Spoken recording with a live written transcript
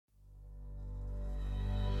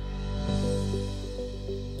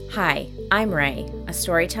Hi, I'm Ray, a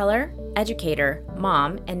storyteller, educator,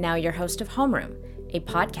 mom, and now your host of Homeroom, a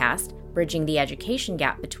podcast bridging the education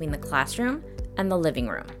gap between the classroom and the living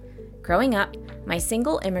room. Growing up, my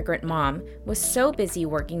single immigrant mom was so busy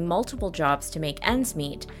working multiple jobs to make ends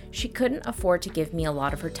meet, she couldn't afford to give me a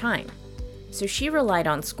lot of her time. So she relied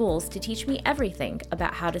on schools to teach me everything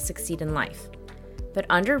about how to succeed in life. But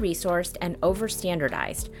under-resourced and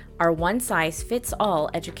over-standardized, our one-size-fits-all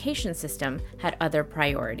education system had other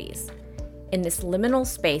priorities. In this liminal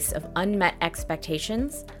space of unmet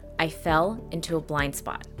expectations, I fell into a blind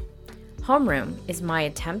spot. Homeroom is my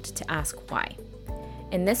attempt to ask why.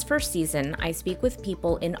 In this first season, I speak with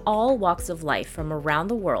people in all walks of life from around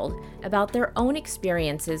the world about their own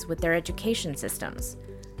experiences with their education systems.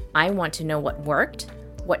 I want to know what worked,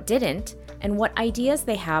 what didn't, and what ideas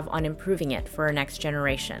they have on improving it for our next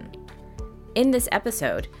generation. In this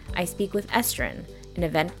episode, I speak with Estrin, an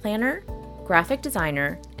event planner, graphic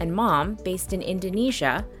designer, and mom based in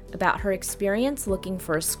Indonesia, about her experience looking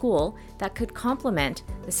for a school that could complement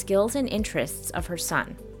the skills and interests of her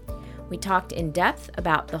son. We talked in depth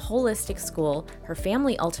about the holistic school her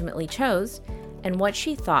family ultimately chose and what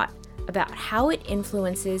she thought about how it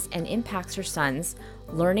influences and impacts her son's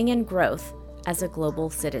learning and growth as a global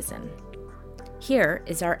citizen. Here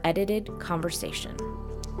is our edited conversation.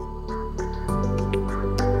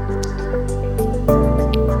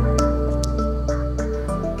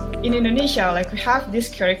 In Indonesia, we have this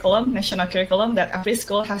curriculum, national curriculum that every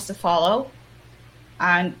school has to follow,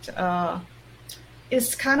 and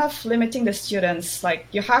it's kind of limiting the students.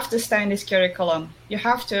 You have to stay in this curriculum, you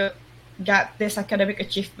have to get these academic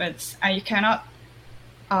achievements, and you cannot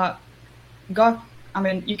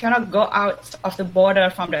you cannot go out of the border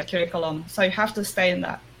from that curriculum. So you have to stay in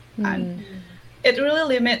that. And it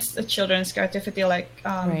really limits the children's creativity.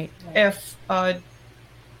 If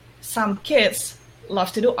some kids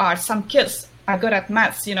love to do art, some kids are good at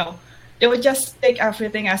maths, they would just take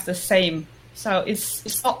everything as the same. So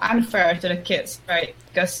it's so unfair to the kids, right?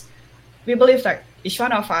 Because we believe that each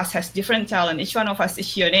one of us has different talent. Each one of us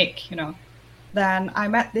is unique, Then I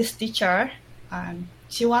met this teacher, and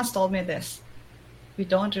she once told me this: we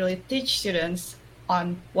don't really teach students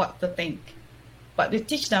on what to think, but we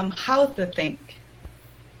teach them how to think.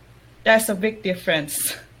 There's a big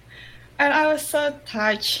difference. And I was so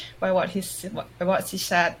touched by what she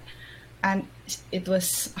said, and it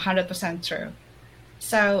was 100% true.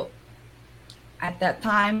 So at that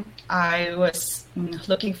time, I was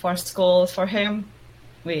looking for schools for him.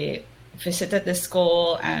 We visited the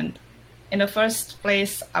school, and in the first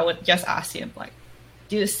place, I would just ask him,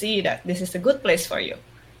 do you see that this is a good place for you?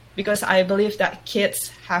 Because I believe that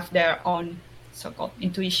kids have their own so-called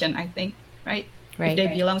intuition, I think, right? If they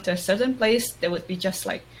belong to a certain place, they would be just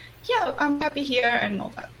yeah, I'm happy here and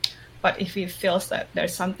all that. But if he feels that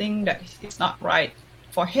there's something that is not right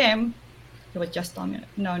for him, he would just tell me,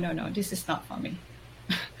 no, this is not for me.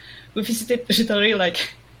 We visited literally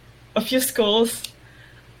a few schools.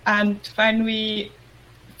 And when we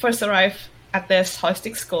first arrived at this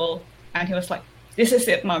holistic school, and he was like, this is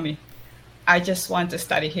it, mommy. I just want to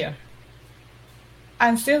study here.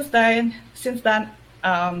 And since then,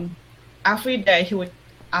 every day he would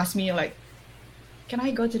ask me can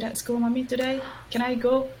I go to that school, mommy, today? Can I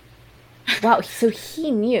go? Wow, so he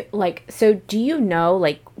knew, so do you know,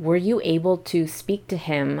 were you able to speak to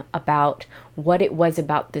him about what it was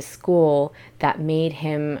about the school that made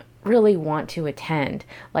him really want to attend?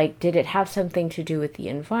 Did it have something to do with the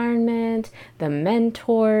environment, the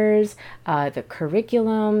mentors, the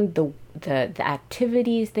curriculum, the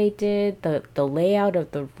activities they did, the layout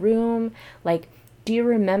of the room? Do you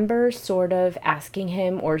remember sort of asking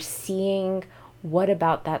him or seeing what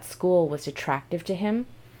about that school was attractive to him?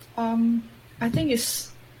 I think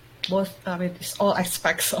it's both. It's all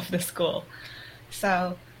aspects of the school.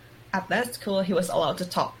 So at that school, he was allowed to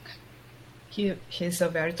talk. He's a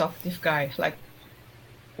very talkative guy.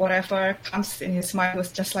 Whatever comes in his mind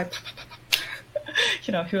was just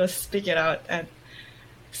he will speak it out. And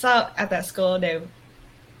so at that school,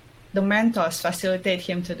 the mentors facilitate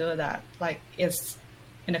him to do that. It's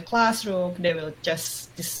in the classroom, they will just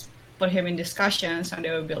put him in discussions, and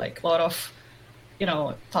there will be a lot of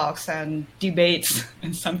talks and debates,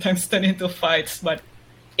 and sometimes turn into fights, but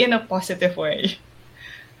in a positive way,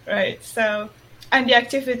 right? So, and the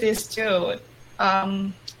activities too,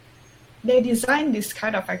 they design this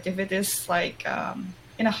kind of activities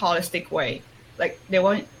in a holistic way. They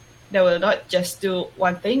will not just do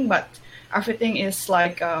one thing, but everything is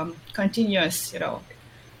continuous,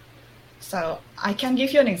 So I can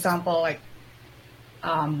give you an example.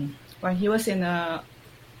 When he was in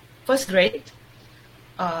first grade,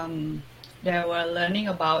 they were learning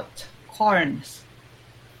about corns.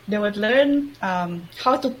 They would learn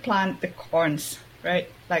how to plant the corns, right?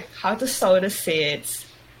 Like how to sow the seeds,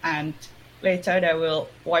 and later they will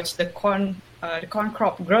watch the corn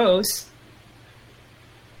crop grows.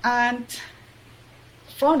 And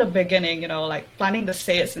from the beginning, like planting the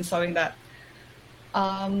seeds and sowing that,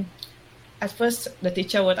 at first the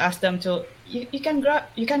teacher would ask them to you can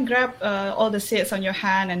grab all the seeds on your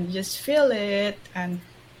hand and just feel it, and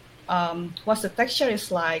what the texture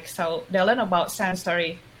is like. So they learn about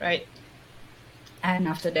sensory, right? And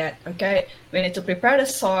after that, okay, we need to prepare the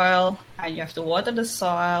soil, and you have to water the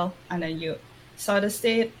soil, and then you sow the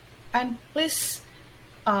seed. And please,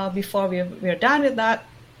 before we're done with that,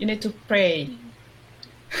 you need to pray.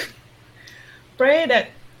 Pray that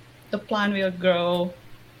the plant will grow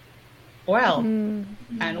well,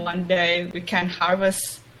 and one day we can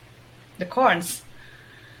harvest the corns.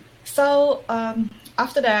 So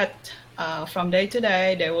after that, from day to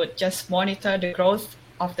day, they would just monitor the growth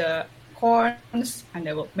of the corns, and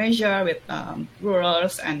they would measure with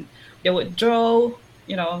rulers, and they would draw,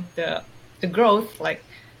 the growth. Like,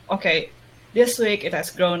 okay, this week it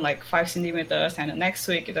has grown like 5 centimeters, and the next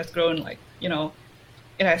week it has grown like, it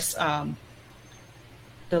has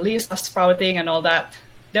the leaves are sprouting and all that.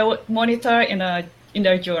 They would monitor in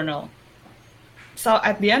their journal. So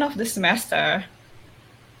at the end of the semester,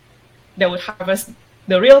 they would harvest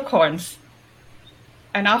the real corns.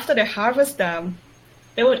 And after they harvest them,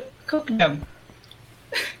 they would cook them.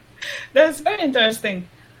 That's very interesting.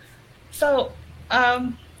 So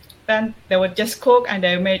then they would just cook, and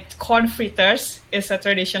they made corn fritters. It's a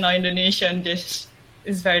traditional Indonesian dish.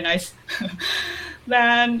 It's very nice.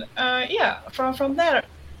 Then, from there,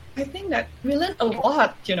 I think that we learned a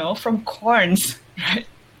lot, from corns, right?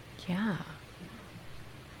 Yeah.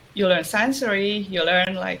 You learn sensory, you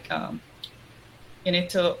learn like, you need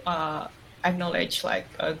to acknowledge like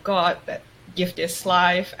a God that give this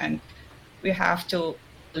life, and we have to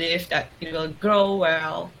believe that it will grow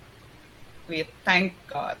well. We thank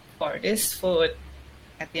God for this food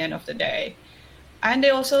at the end of the day. And they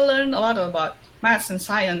also learn a lot about maths and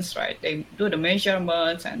science, right? They do the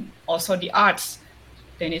measurements, and also the arts.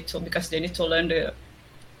 Because they need to learn the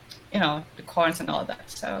corns and all that.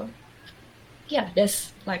 So yeah,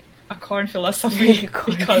 there's like a corn philosophy, we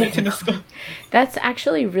call it in the school. That's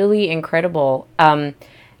actually really incredible. And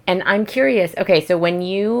I'm curious, okay, so when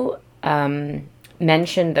you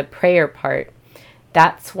mentioned the prayer part,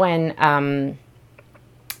 that's when I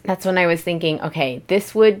was thinking, okay,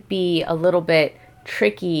 this would be a little bit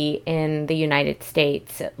tricky in the United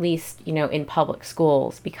States, at least, in public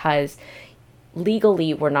schools, because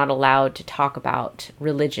legally we're not allowed to talk about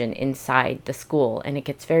religion inside the school, and it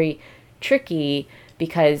gets very tricky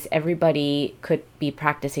because everybody could be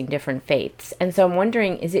practicing different faiths. And so I'm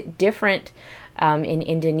wondering, is it different in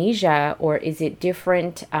Indonesia, or is it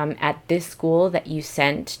different at this school that you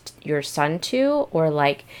sent your son to? Or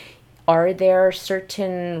like, are there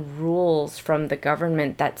certain rules from the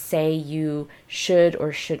government that say you should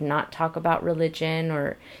or should not talk about religion?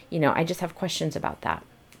 Or, I just have questions about that.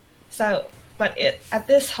 So, but at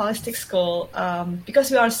this holistic school,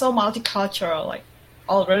 because we are so multicultural, like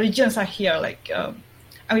all religions are here, like,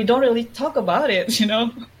 and we don't really talk about it,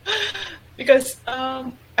 because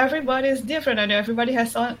everybody is different, and everybody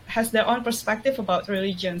has their own perspective about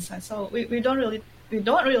religions, and so we don't really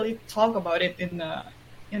talk about it in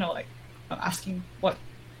like asking what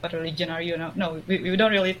religion are you? No, we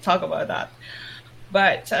don't really talk about that,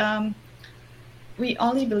 but we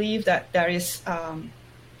only believe that there is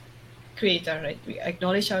creator, right? We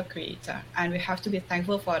acknowledge our creator, and we have to be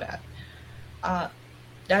thankful for that.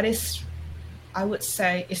 That is, I would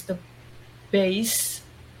say, is the base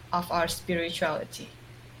of our spirituality,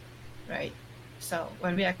 right? So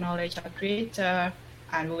when we acknowledge our creator,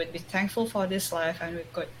 and we would be thankful for this life, and we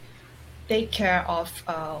could take care of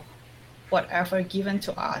whatever given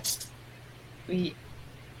to us, we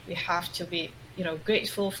have to be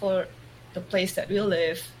grateful for the place that we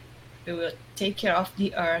live. We will take care of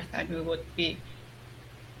the earth, and we would be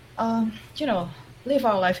live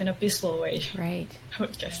our life in a peaceful way. Right. I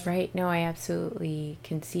would guess. Right. No, I absolutely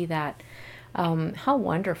can see that. How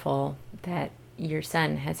wonderful that your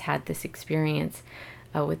son has had this experience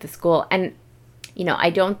with the school. And,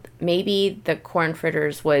 maybe the corn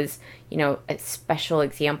fritters was, a special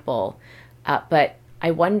example. But I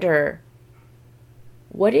wonder,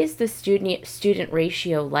 what is the student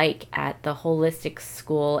ratio like at the holistic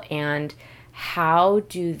school, and how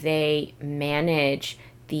do they manage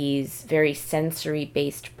these very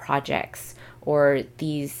sensory-based projects, or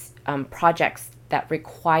these projects that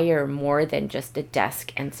require more than just a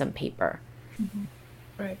desk and some paper? Mm-hmm.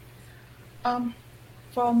 Right. Um,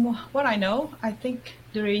 from what I know, I think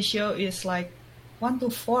the ratio is like 1 to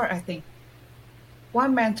 4, I think.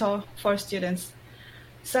 One mentor for students.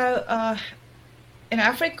 So in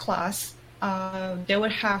every class, they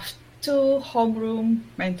would have two homeroom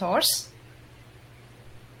mentors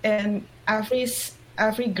in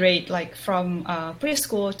every grade, like from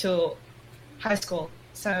preschool to high school.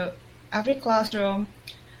 So every classroom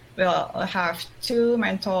will have two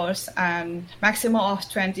mentors and maximum of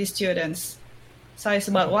 20 students. So it's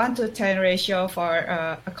about 1 to 10 ratio for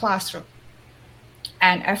a classroom.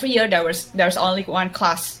 And every year there's only one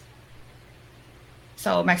class.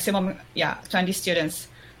 So maximum, 20 students.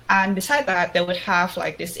 And beside that, they would have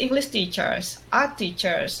like these English teachers, art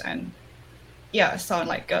teachers, and so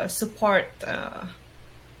like support,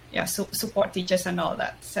 support teachers and all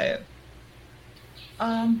that. So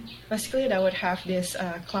basically, they would have this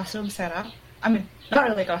classroom setup. I mean, not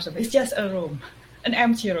really classroom. It's just a room, an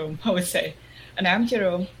empty room. I would say, an empty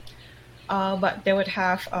room. But they would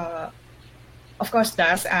have, of course,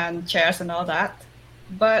 desks and chairs and all that.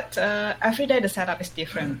 But every day the setup is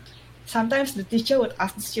different. Sometimes the teacher would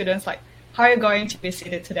ask the students like, "How are you going to be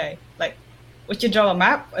seated today? Like, would you draw a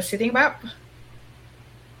map, a sitting map?"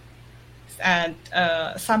 And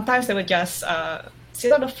sometimes they would just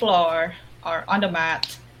sit on the floor or on the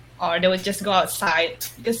mat, or they would just go outside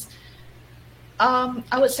because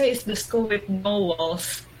I would say it's the school with no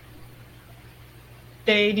walls.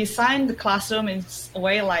 They designed the classroom in a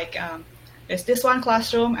way like there's this one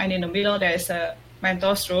classroom, and in the middle there's a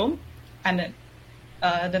mentor's room, and then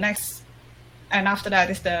the next, and after that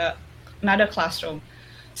is another classroom.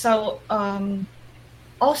 So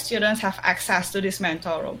all students have access to this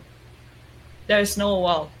mentor room. There is no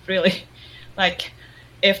wall really. Like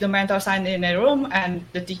if the mentors are in a room and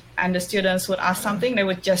the students would ask something, they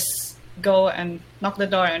would just go and knock the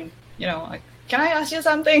door and like, "Can I ask you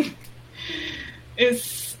something?"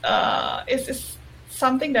 It's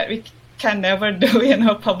something that we can never do in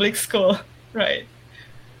a public school, right?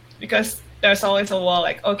 Because there's always a wall.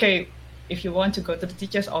 Like, okay, if you want to go to the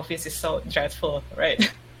teacher's office, it's so dreadful,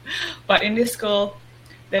 right? But in this school,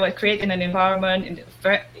 they would create in an environment,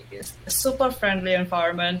 it's a super friendly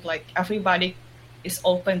environment. Like everybody is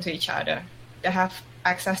open to each other. They have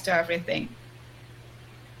access to everything.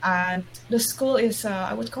 And the school is,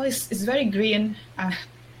 I would call it, it's very green.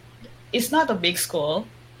 It's not a big school,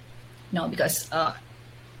 no, because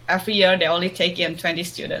every year they only take in 20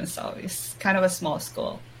 students. So it's kind of a small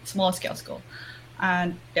scale school.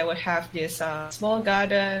 And they would have this small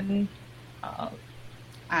garden,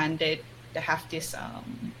 and they have this,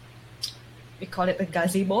 we call it a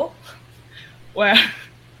gazebo, where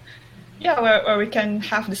we can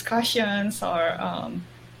have discussions or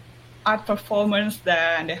art performance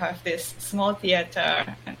there, and they have this small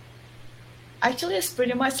theater. And actually, it's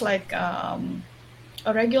pretty much like a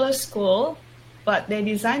regular school, but they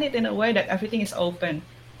design it in a way that everything is open,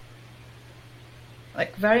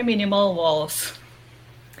 like very minimal walls.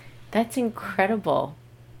 That's incredible.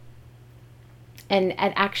 And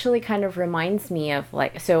it actually kind of reminds me of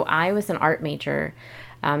so I was an art major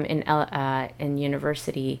in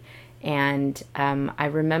university, and I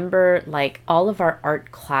remember like all of our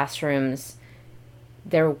art classrooms,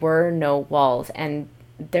 there were no walls, and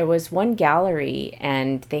there was one gallery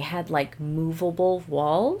and they had like movable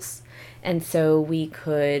walls, and so we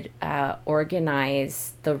could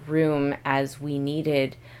organize the room as we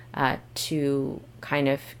needed to kind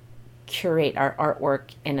of curate our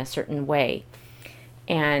artwork in a certain way.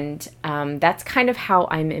 And that's kind of how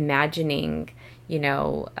I'm imagining,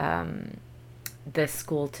 the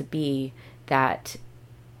school to be, that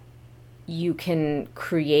you can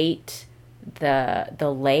create the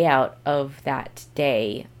layout of that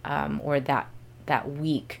day or that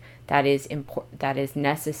week that is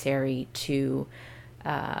necessary to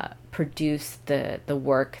produce the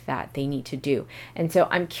work that they need to do. And so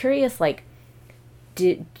I'm curious, like,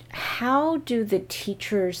 how do the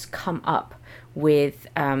teachers come up with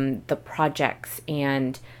the projects,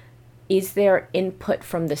 and is there input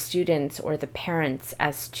from the students or the parents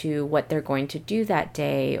as to what they're going to do that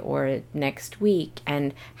day or next week,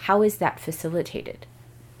 and how is that facilitated?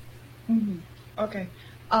 Mm-hmm. Okay.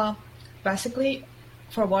 Basically,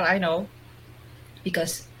 from what I know,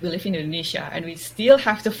 because we live in Indonesia and we still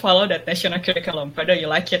have to follow that national curriculum, whether you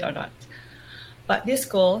like it or not. But this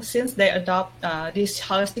school, since they adopt this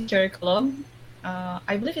holistic curriculum,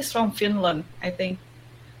 I believe it's from Finland, I think,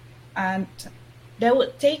 and they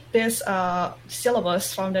would take this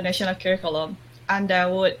syllabus from the national curriculum, and they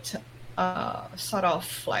would sort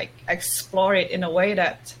of like explore it in a way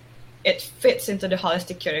that it fits into the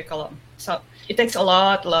holistic curriculum. So it takes a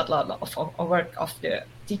lot of work of the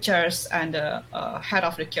teachers and the head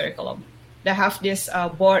of the curriculum. They have this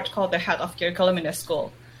board called the head of curriculum in the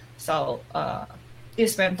school. So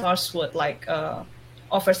these mentors would like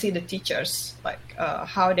oversee the teachers, like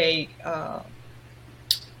how they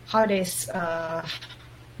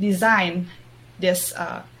design this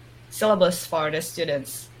syllabus for the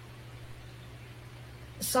students.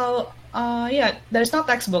 So there's no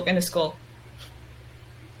textbook in the school.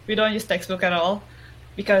 We don't use textbook at all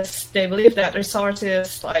because they believe that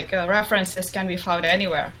resources like references can be found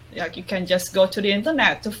anywhere. Like you can just go to the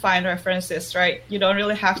internet to find references, right? You don't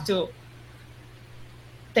really have to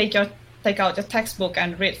take out your textbook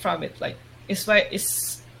and read from it. Like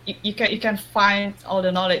you can find all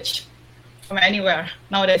the knowledge from anywhere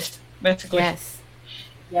nowadays, basically.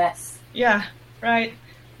 Yes. Yeah, right.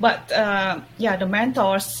 But the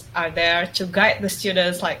mentors are there to guide the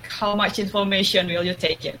students, like how much information will you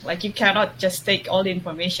take in? Like you cannot just take all the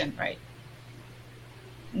information, right?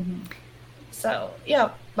 Mm-hmm. So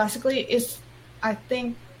basically I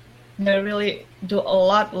think they really do a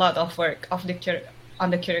lot of work on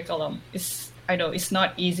the curriculum. I know it's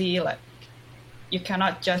not easy. Like you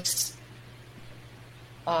cannot just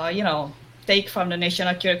take from the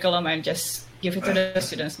national curriculum and just give it to the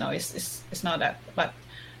students. No, it's not that. But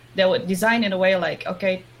they would design in a way like,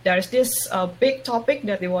 okay, there's this big topic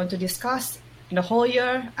that they want to discuss in the whole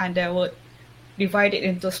year, and they would divide it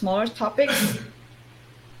into smaller topics,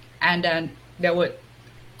 and then they would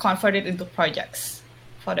convert it into projects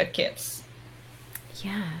for the kids.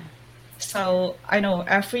 Yeah. So I know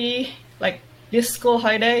this school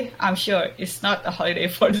holiday, I'm sure it's not a holiday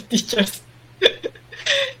for the teachers.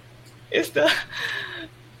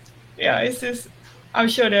 I'm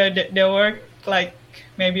sure they work like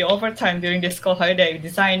maybe overtime during the school holiday,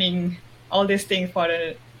 designing all these things for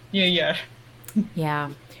the new year.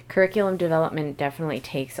 Yeah, curriculum development definitely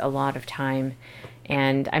takes a lot of time.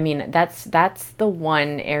 And I mean, that's the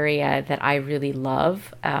one area that I really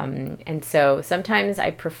love. And so sometimes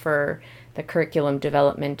I prefer the curriculum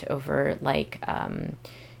development over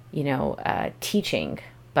teaching.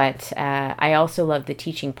 But I also love the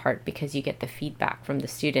teaching part because you get the feedback from the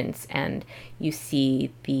students and you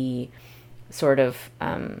see the sort of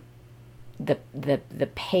the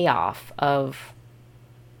payoff of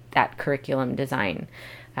that curriculum design.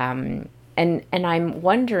 And I'm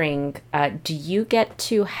wondering, do you get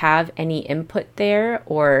to have any input there?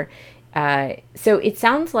 Or so it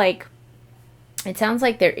sounds like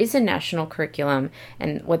there is a national curriculum,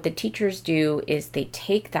 and what the teachers do is they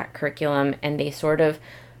take that curriculum and they sort of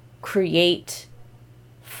create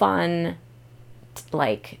fun,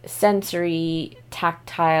 like sensory,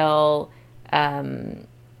 tactile,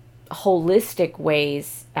 holistic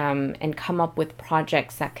ways, and come up with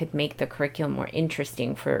projects that could make the curriculum more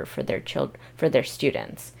interesting for their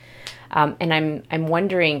students. And I'm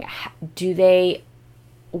wondering,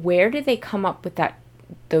 where do they come up with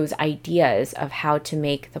those ideas of how to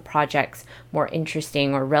make the projects more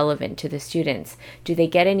interesting or relevant to the students? Do they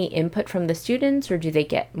get any input from the students, or do they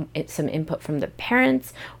get some input from the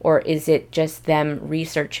parents, or is it just them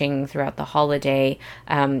researching throughout the holiday,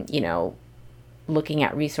 looking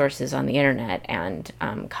at resources on the internet and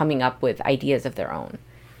coming up with ideas of their own?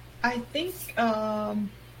 I think I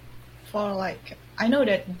know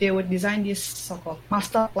that they would design this so-called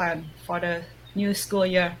master plan for the new school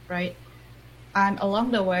year, right? And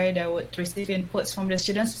along the way, they would receive inputs from the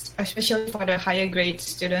students, especially for the higher grade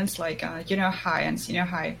students like junior high and senior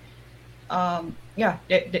high.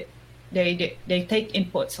 They take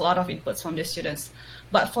inputs, a lot of inputs from the students.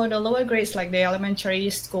 But for the lower grades, like the elementary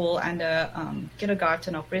school and the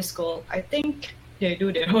kindergarten or preschool, I think they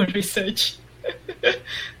do their own research.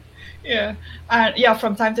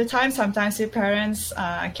 From time to time, sometimes the parents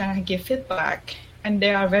can give feedback, and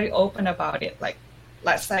they are very open about it. Like,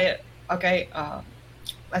 let's say a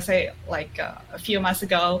few months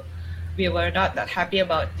ago, we were not that happy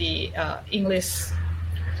about the English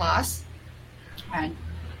class, and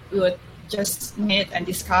we would just meet and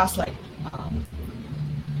discuss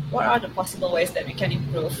what are the possible ways that we can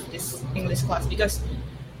improve this English class, because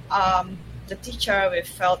the teacher, we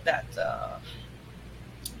felt that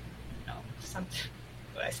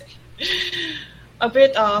a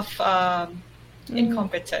bit of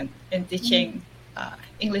incompetent in teaching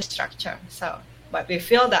English structure. So, but we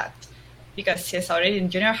feel that because he's already in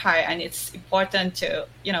junior high, and it's important to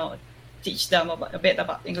teach them a bit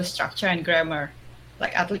about English structure and grammar,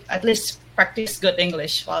 like at least practice good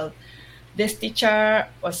English. While this teacher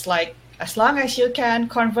was like, as long as you can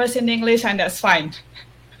converse in English, and that's fine.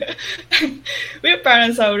 We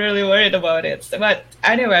parents are really worried about it. But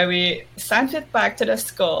anyway, we sent it back to the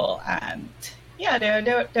school, and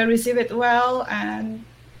they receive it well, and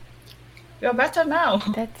we are better now.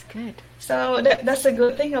 That's good. So that's a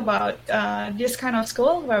good thing about this kind of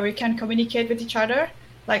school where we can communicate with each other.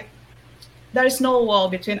 Like there is no wall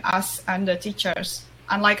between us and the teachers.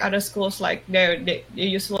 Unlike other schools, like they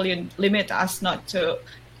usually limit us not to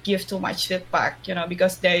give too much feedback,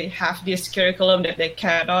 because they have this curriculum that they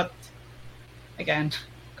cannot, again,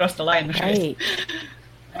 cross the line, right?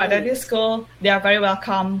 But at this school, they are very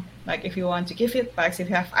welcome. Like if you want to give feedbacks, if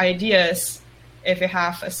you have ideas, if you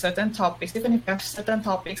have a certain topics, even if you have certain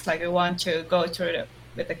topics like you want to go through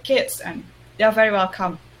with the kids, and they are very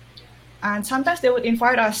welcome. And sometimes they would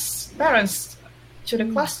invite us parents to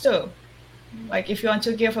the class too. Like if you want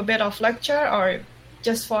to give a bit of lecture or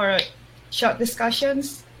just for short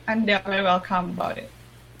discussions, and they are very welcome about it.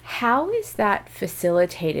 How is that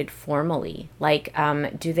facilitated formally? Like,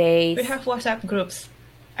 do they... We have WhatsApp groups,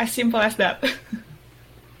 as simple as that.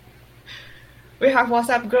 We have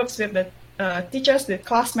WhatsApp groups with the teachers, the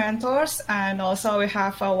class mentors, and also we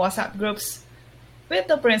have WhatsApp groups with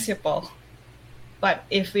the principal. But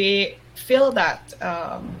if we feel that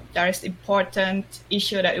there is important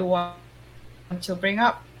issue that we want to bring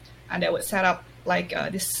up, and they would set up like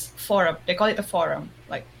this forum. They call it a forum.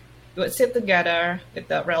 Like we would sit together with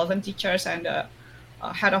the relevant teachers and the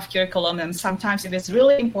head of curriculum, and sometimes if it's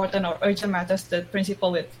really important or urgent matters, the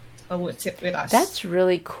principal would sit with us. That's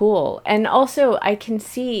really cool. And also I can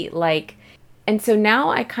see like, and so now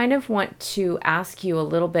I kind of want to ask you a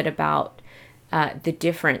little bit about the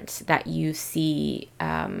difference that you see,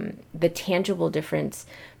 the tangible difference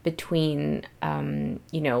between,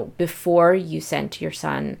 before you sent your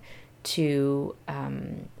son to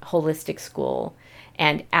holistic school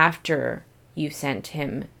and after you sent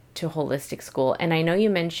him to holistic school. And I know you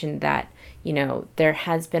mentioned that, there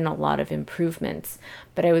has been a lot of improvements,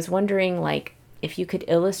 but I was wondering like if you could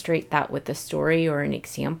illustrate that with a story or an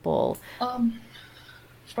example.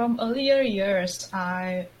 From earlier years,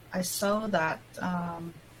 I saw that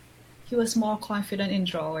he was more confident in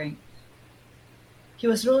drawing. He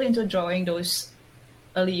was really into drawing those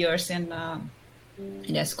early years in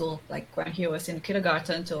that school, like when he was in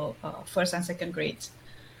kindergarten to first and second grades.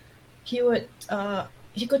 He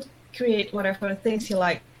could create whatever things he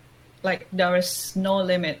liked. Like there was no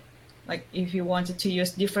limit. Like if you wanted to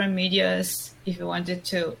use different medias, if you wanted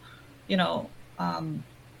to,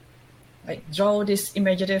 like draw these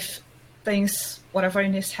imaginative things, whatever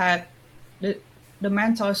in his head, the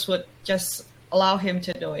mentors would just allow him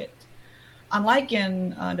to do it. Unlike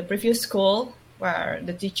in the previous school, where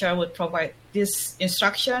the teacher would provide this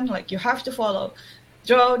instruction, like you have to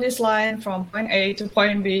draw this line from point A to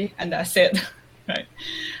point B, and that's it, right?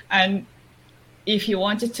 And if you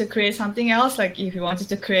wanted to create something else, like if you wanted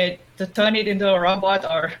to turn it into a robot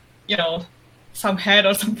or, some head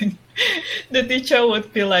or something, the teacher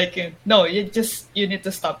would be like, no, you need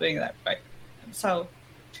to stop doing that, right? So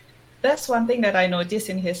that's one thing that I noticed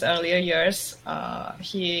in his earlier years.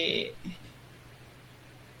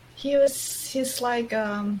 He's like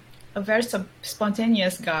a very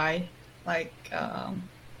spontaneous guy. Like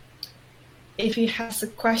if he has a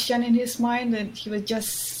question in his mind, then he would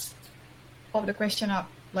just pop the question up,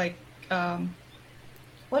 like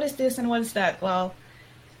what is this and what is that? Well,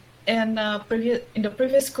 in the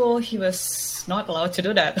previous school, he was not allowed to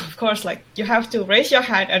do that. Of course, like you have to raise your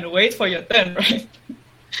hand and wait for your turn, right?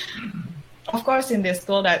 Of course, in this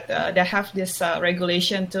school, that they have this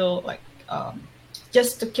regulation to like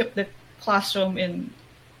just to keep the classroom in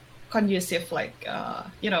conducive, like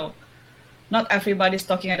not everybody's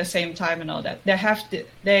talking at the same time and all that.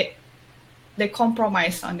 They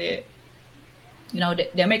compromise on the,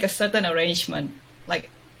 they make a certain arrangement,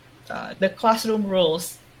 like the classroom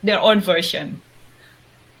rules, their own version.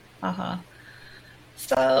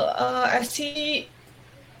 So as he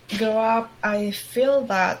grew up, I feel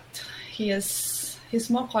that he's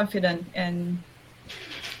more confident in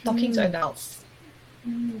talking to adults.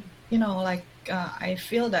 Like I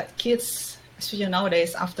feel that kids, especially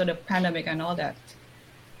nowadays after the pandemic and all that,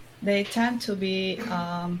 they tend to be,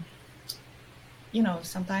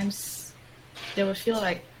 sometimes they would feel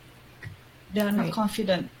like they are not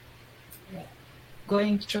confident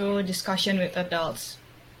going through discussion with adults,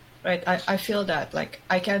 right? I feel that, like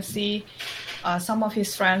I can see some of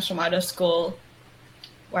his friends from other school,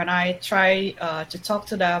 when I try to talk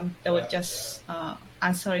to them, they would just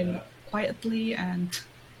answering quietly, and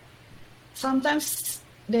sometimes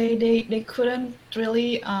they couldn't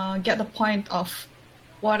really get the point of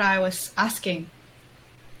what I was asking.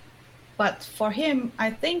 But for him,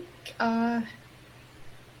 I think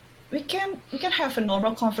we can have a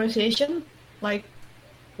normal conversation, like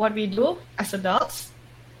what we do as adults,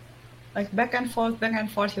 like back and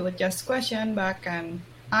forth. He would just question back, and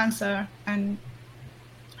answer. And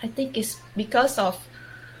I think it's because of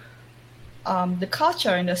the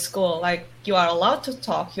culture in the school. Like, you are allowed to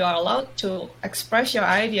talk, you are allowed to express your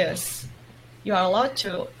ideas, you are allowed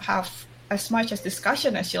to have as much as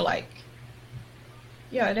discussion as you like.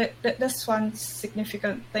 Yeah, that's one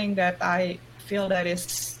significant thing that I feel that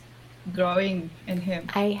is growing in him.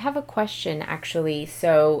 I have a question, actually.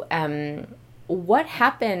 So, what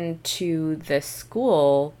happened to the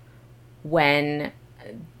school when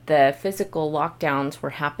the physical lockdowns were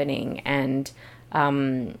happening, and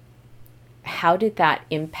how did that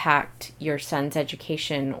impact your son's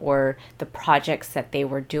education or the projects that they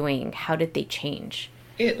were doing? How did they change?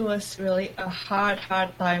 It was really a hard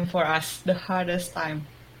time for us, the hardest time.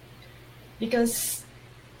 Because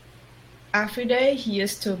every day he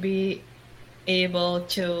used to be able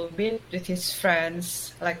to meet with his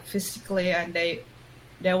friends, like physically, and they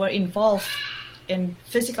were involved in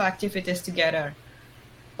physical activities together.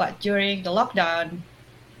 But during the lockdown,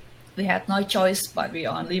 we had no choice, but we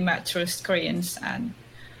only met through screens. And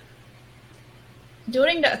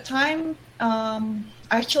during that time,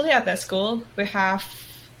 actually at that school, we have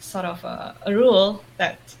sort of a rule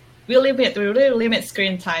that we really limit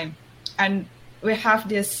screen time. And we have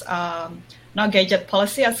this no gadget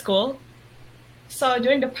policy at school. So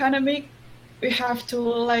during the pandemic, we have to,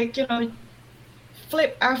 like,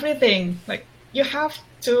 flip everything. Like, you have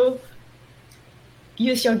to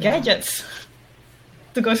use your gadgets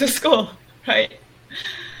to go to school, right?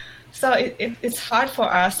 So it's hard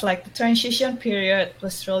for us. Like, the transition period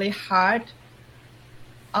was really hard.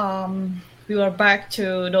 We were back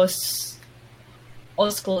to those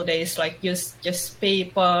old school days, like use just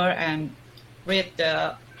paper and read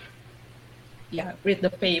the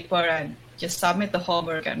paper and just submit the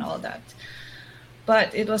homework and all that.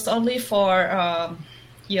 But it was only for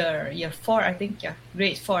year 4, I think,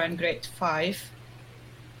 grade 4 and grade 5.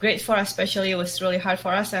 Grade 4 especially was really hard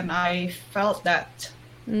for us, and I felt that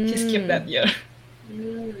he skipped that year.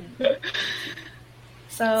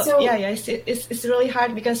 So yeah, it's really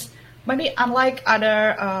hard because maybe unlike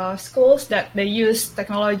other schools that they use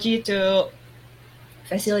technology to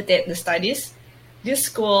facilitate the studies, this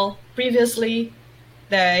school previously,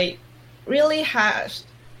 they really had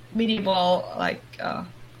minimal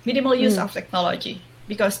use of technology,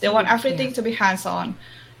 because they want everything to be hands-on.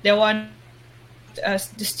 They want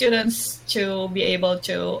the students to be able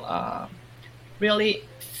to really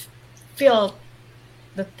feel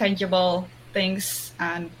the tangible things.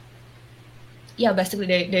 And basically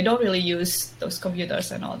they don't really use those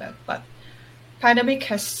computers and all that. But pandemic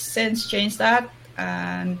has since changed that,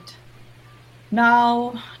 and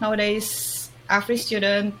nowadays every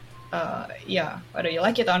student, whether you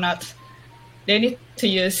like it or not, they need to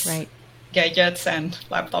use gadgets and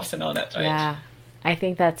laptops and all that, right? Yeah, I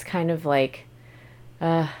think that's kind of like,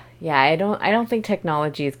 I don't think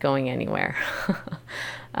technology is going anywhere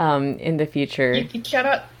in the future.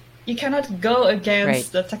 You cannot go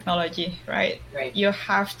against the technology, right? You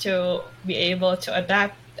have to be able to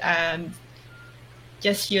adapt and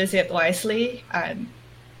just use it wisely, and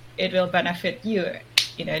it will benefit you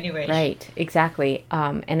in any way. Right, exactly.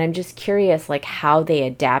 And I'm just curious, like, how they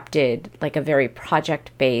adapted like a very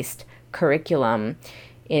project-based curriculum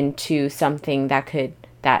into something that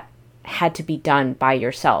had to be done by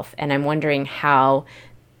yourself. And I'm wondering how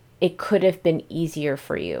it could have been easier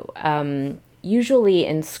for you. Usually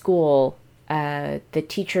in school, the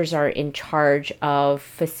teachers are in charge of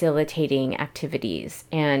facilitating activities,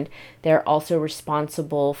 and they're also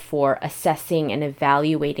responsible for assessing and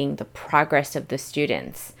evaluating the progress of the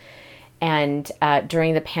students. And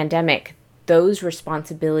during the pandemic, those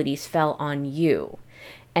responsibilities fell on you.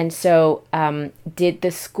 And so did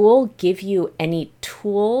the school give you any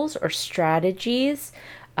tools or strategies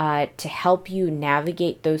to help you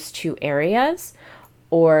navigate those two areas?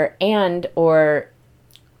 Or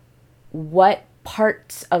what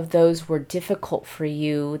parts of those were difficult for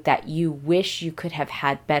you that you wish you could have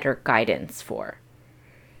had better guidance for?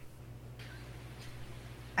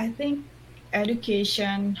 I think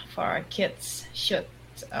education for our kids should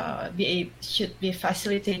be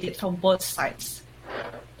facilitated from both sides,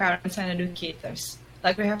 parents and educators.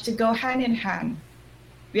 Like, we have to go hand in hand.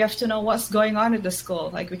 We have to know what's going on at the school.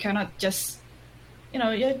 Like, we cannot just,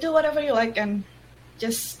 you do whatever you like and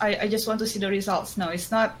I just want to see the results. No, it's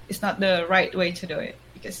not the right way to do it,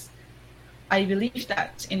 because I believe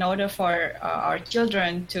that in order for our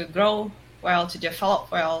children to grow well, to develop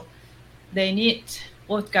well, they need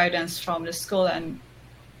both guidance from the school and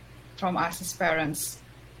from us as parents.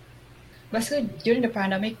 Basically, during the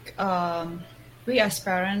pandemic, we as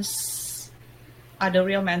parents are the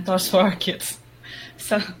real mentors for our kids.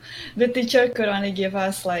 So the teacher could only give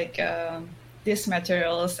us like these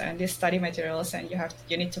materials and these study materials, and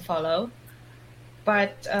you need to follow.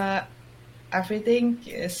 But everything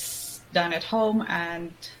is done at home,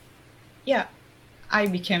 and yeah, I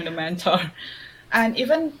became the mentor. And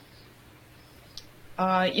even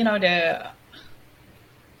you know, the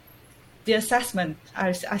assessment,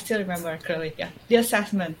 I still remember clearly. Yeah, the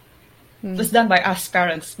assessment was done by us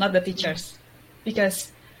parents, not the teachers,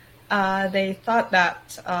 because they thought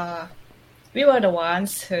that we were the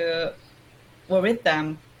ones who were with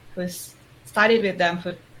them, who studied with them,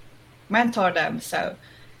 who mentored them. So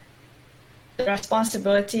the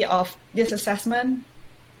responsibility of this assessment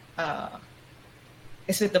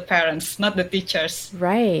is with the parents, not the teachers.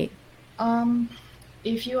 Right.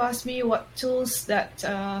 If you ask me what tools that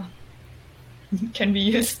can be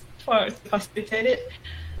used for to facilitate it,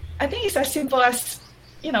 I think it's as simple as,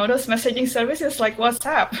 you know, those messaging services like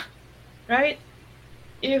WhatsApp, right?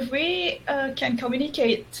 If we can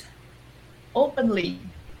communicate openly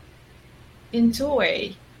in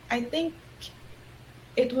two-way, I think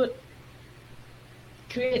it would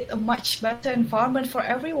create a much better environment for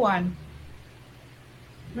everyone,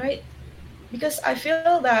 right? Because I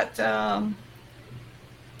feel that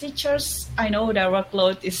teachers, I know their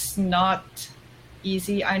workload is not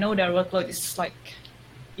easy. I know their workload is like,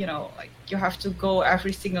 you know, like you have to go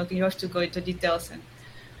every single thing, you have to go into details,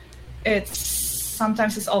 and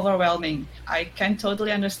sometimes it's overwhelming. I can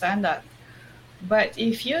totally understand that. But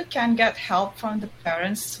if you can get help from the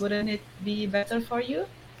parents, wouldn't it be better for you?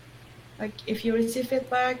 Like if you receive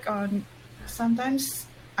feedback on, sometimes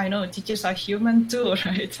I know teachers are human too,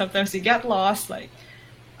 right? Sometimes you get lost, like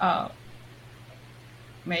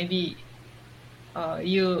maybe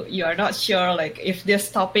you are not sure like if this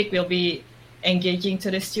topic will be engaging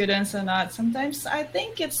to the students or not. Sometimes I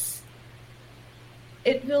think it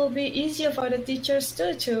will be easier for the teachers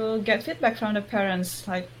too to get feedback from the parents,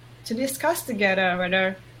 like to discuss together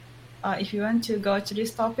whether if you want to go to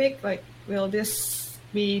this topic, like will this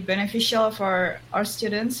be beneficial for our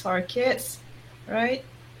students, for our kids, right?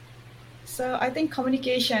 So I think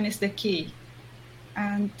communication is the key.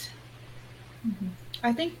 And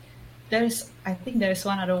I think there is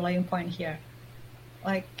one underlying point here.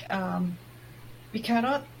 Like we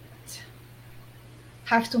cannot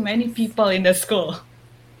have too many people in the school,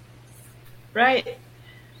 right?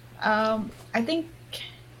 I think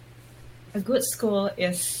a good school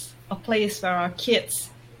is a place where our kids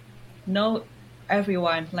know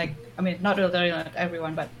everyone. Like, I mean, not really not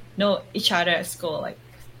everyone, but know each other at school. Like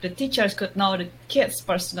the teachers could know the kids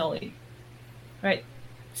personally, right?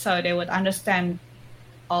 So they would understand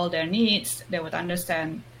all their needs. They would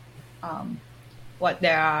understand what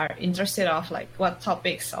they are interested of, like what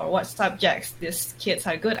topics or what subjects these kids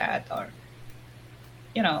are good at, or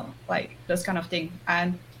you know, like those kind of thing.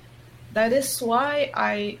 And that is why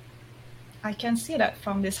I can see that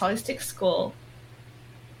from this holistic school,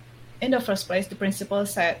 in the first place, the principal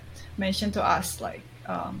mentioned to us like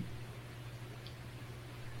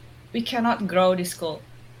we cannot grow this school.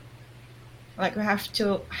 Like we have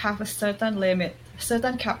to have a certain limit,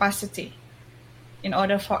 certain capacity in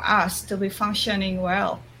order for us to be functioning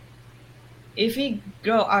well. If we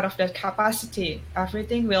grow out of that capacity,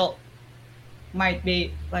 everything might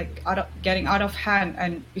be like getting out of hand,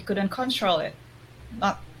 and we couldn't control it.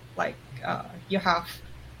 Not like you have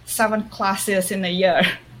 7 classes in a year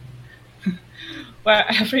where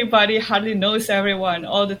everybody hardly knows everyone.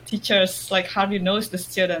 All the teachers like hardly knows the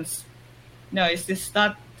students. No, it's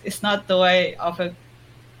not the way of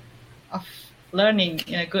learning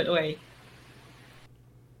in a good way.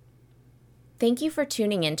 Thank you for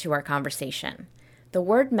tuning into our conversation. The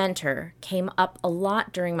word mentor came up a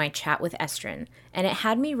lot during my chat with Estrin, and it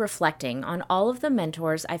had me reflecting on all of the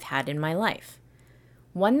mentors I've had in my life.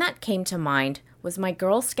 One that came to mind was my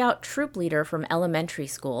Girl Scout troop leader from elementary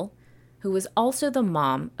school, who was also the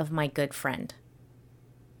mom of my good friend.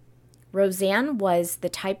 Roseanne was the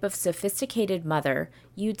type of sophisticated mother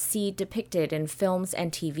you'd see depicted in films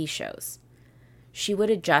and TV shows. She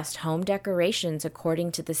would adjust home decorations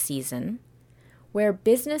according to the season, wear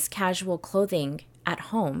business casual clothing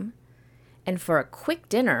at home, and for a quick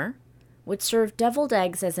dinner, would serve deviled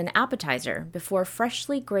eggs as an appetizer before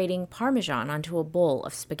freshly grating Parmesan onto a bowl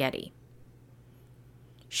of spaghetti.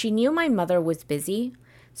 She knew my mother was busy,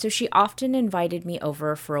 so she often invited me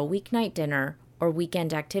over for a weeknight dinner or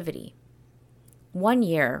weekend activity. One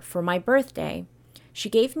year, for my birthday, she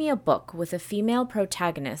gave me a book with a female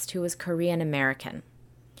protagonist who was Korean American.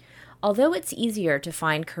 Although it's easier to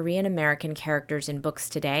find Korean American characters in books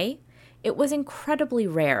today, it was incredibly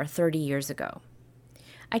rare 30 years ago.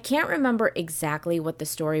 I can't remember exactly what the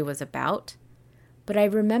story was about, but I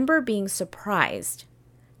remember being surprised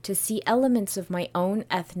to see elements of my own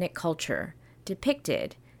ethnic culture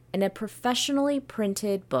depicted in a professionally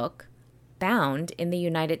printed book bound in the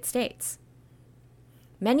United States.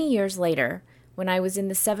 Many years later, when I was in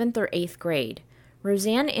the 7th or 8th grade,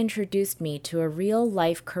 Roseanne introduced me to a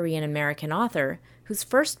real-life Korean American author whose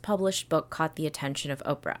first published book caught the attention of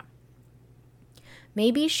Oprah.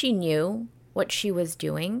 Maybe she knew what she was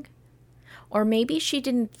doing, or maybe she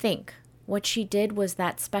didn't think what she did was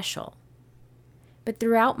that special. But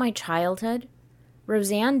throughout my childhood,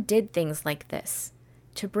 Roseanne did things like this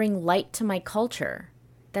to bring light to my culture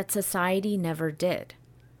that society never did.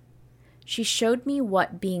 She showed me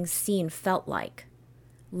what being seen felt like,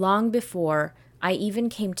 long before I even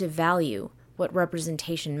came to value what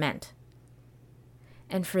representation meant.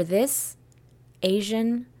 And for this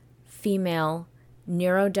Asian, female,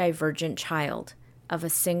 neurodivergent child of a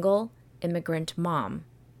single immigrant mom,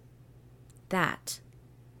 that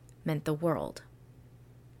meant the world.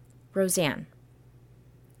 Roseanne,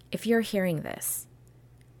 if you're hearing this,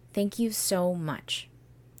 thank you so much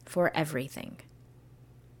for everything.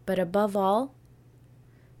 But above all,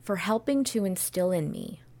 for helping to instill in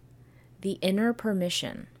me the inner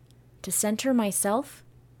permission to center myself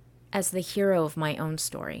as the hero of my own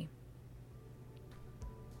story.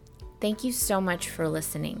 Thank you so much for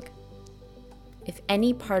listening. If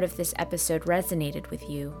any part of this episode resonated with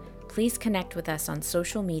you, please connect with us on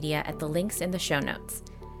social media at the links in the show notes.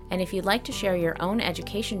 And if you'd like to share your own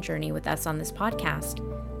education journey with us on this podcast,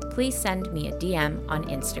 please send me a DM on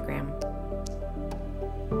Instagram.